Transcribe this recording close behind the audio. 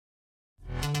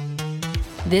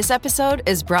This episode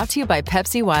is brought to you by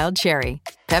Pepsi Wild Cherry.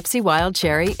 Pepsi Wild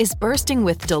Cherry is bursting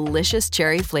with delicious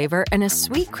cherry flavor and a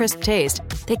sweet, crisp taste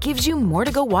that gives you more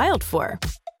to go wild for.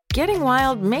 Getting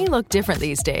wild may look different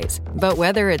these days, but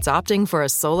whether it's opting for a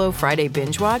solo Friday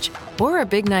binge watch or a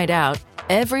big night out,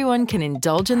 everyone can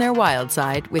indulge in their wild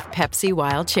side with Pepsi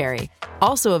Wild Cherry.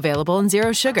 Also available in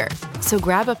Zero Sugar. So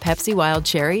grab a Pepsi Wild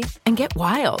Cherry and get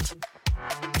wild.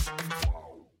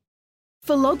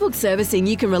 For logbook servicing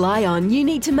you can rely on, you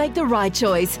need to make the right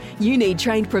choice. You need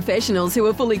trained professionals who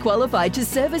are fully qualified to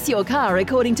service your car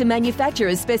according to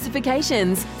manufacturer's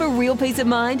specifications. For real peace of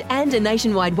mind and a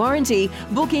nationwide warranty,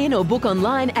 book in or book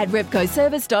online at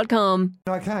repcoservice.com.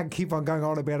 I can't keep on going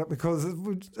on about it because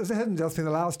it hasn't just been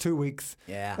the last 2 weeks.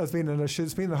 Yeah. It's been an issue.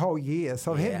 It's been the whole year.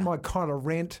 So I've had my kind of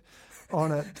rant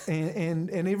on it, and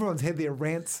everyone's had their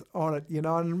rants on it, you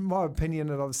know. And in my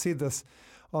opinion, and I've said this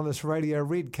on this radio,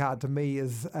 red card to me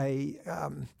is a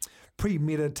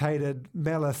premeditated,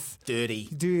 malice, dirty,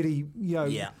 you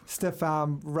know, stiff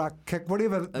arm, ruck kick,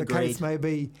 whatever the case may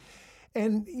be.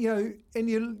 And you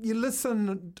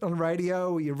listen on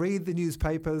radio or you read the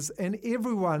newspapers, and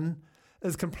everyone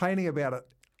is complaining about it.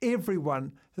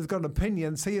 Everyone has got an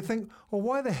opinion. So you think, well,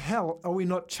 why the hell are we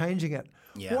not changing it?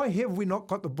 Yeah. Why have we not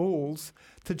got the balls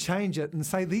to change it and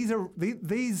say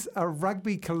these are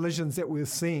rugby collisions that we're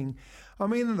seeing? I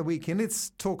mean, in the weekend,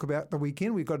 let's talk about the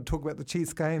weekend. We've got to talk about the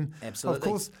Chiefs game. Absolutely. Of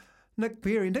course, Nick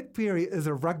Berry is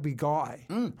a rugby guy.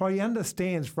 Right? He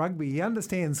understands rugby. He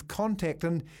understands contact.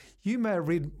 And you may have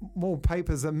read more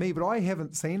papers than me, but I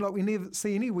haven't seen, like we never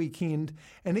see any weekend,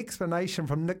 an explanation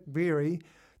from Nick Berry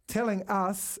telling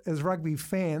us as rugby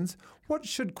fans what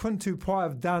should Quinn Tupai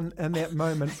have done in that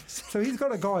moment. So he's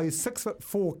got a guy who's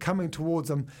 6'4" coming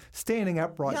towards him, standing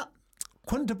upright. Yep.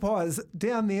 Quinn Tupai is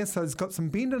down there, so he's got some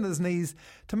bend in his knees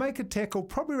to make a tackle,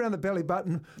 probably around the belly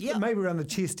button, but maybe around the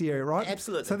chest area, right?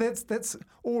 Absolutely. So that's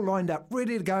all lined up,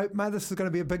 ready to go. Mate, this is going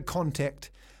to be a big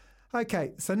contact.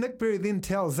 Okay, so Nick Berry then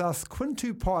tells us Quinn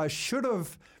Tupai should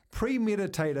have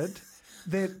premeditated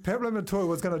that Pablo Montoya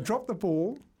was going to drop the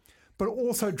ball, but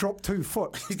also drop 2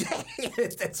 foot.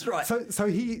 Yes, that's right. So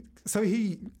he,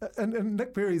 in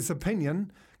Nick Berry's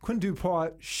opinion, Quinn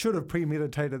Tupai should have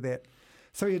premeditated that.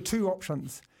 So he had two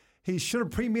options. He should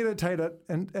have premeditated it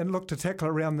and looked to tackle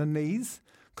around the knees,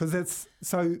 because that's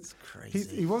so.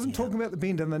 Crazy. He wasn't talking about the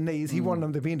bend in the knees. He wanted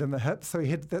him to bend in the hips. So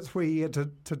that's where he had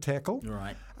to tackle.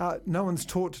 Right. No one's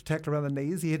taught to tackle around the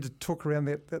knees. He had to talk around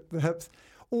the hips,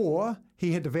 or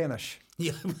he had to vanish.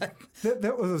 Yeah.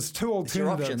 that was his two alternatives. Your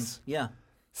options. Yeah.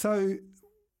 So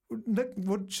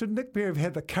should Nick Berry have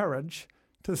had the courage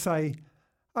to say,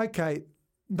 okay,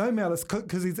 no malice,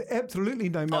 because he's absolutely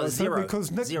no malice. Zero.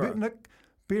 Because Nick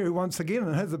Berry, once again,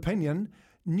 in his opinion,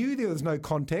 knew there was no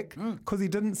contact because he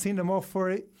didn't send him off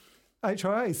for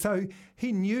HIA. So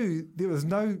he knew there was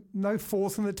no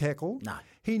force in the tackle. No.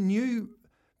 He knew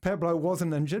Pablo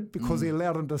wasn't injured because he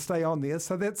allowed him to stay on there.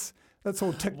 So that's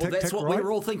all tick, tick, that's tick, what right? we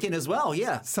were all thinking as well,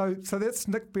 yeah. So that's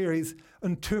Nick Berry's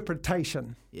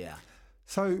interpretation. Yeah.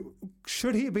 So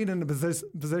should he have been in a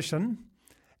position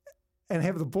and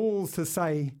have the balls to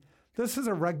say, this is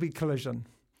a rugby collision.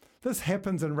 This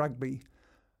happens in rugby.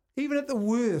 Even at the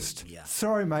worst,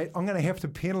 sorry, mate, I'm going to have to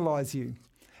penalise you.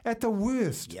 At the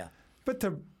worst. Yeah. But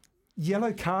to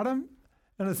yellow card him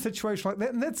in a situation like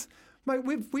that, and that's, mate,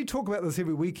 we talk about this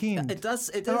every weekend. It does.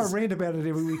 And I rant about it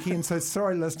every weekend, so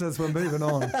sorry, listeners, we're moving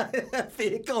on.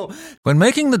 Very cool. When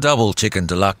making the double chicken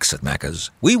deluxe at Macca's,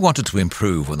 we wanted to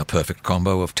improve on the perfect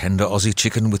combo of tender Aussie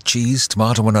chicken with cheese,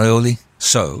 tomato and aioli.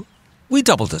 So we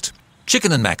doubled it.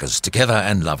 Chicken and Macca's, together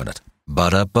and loving it.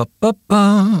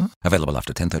 Ba-da-ba-ba-ba. Available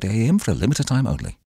after 10:30 a.m. for a limited time only.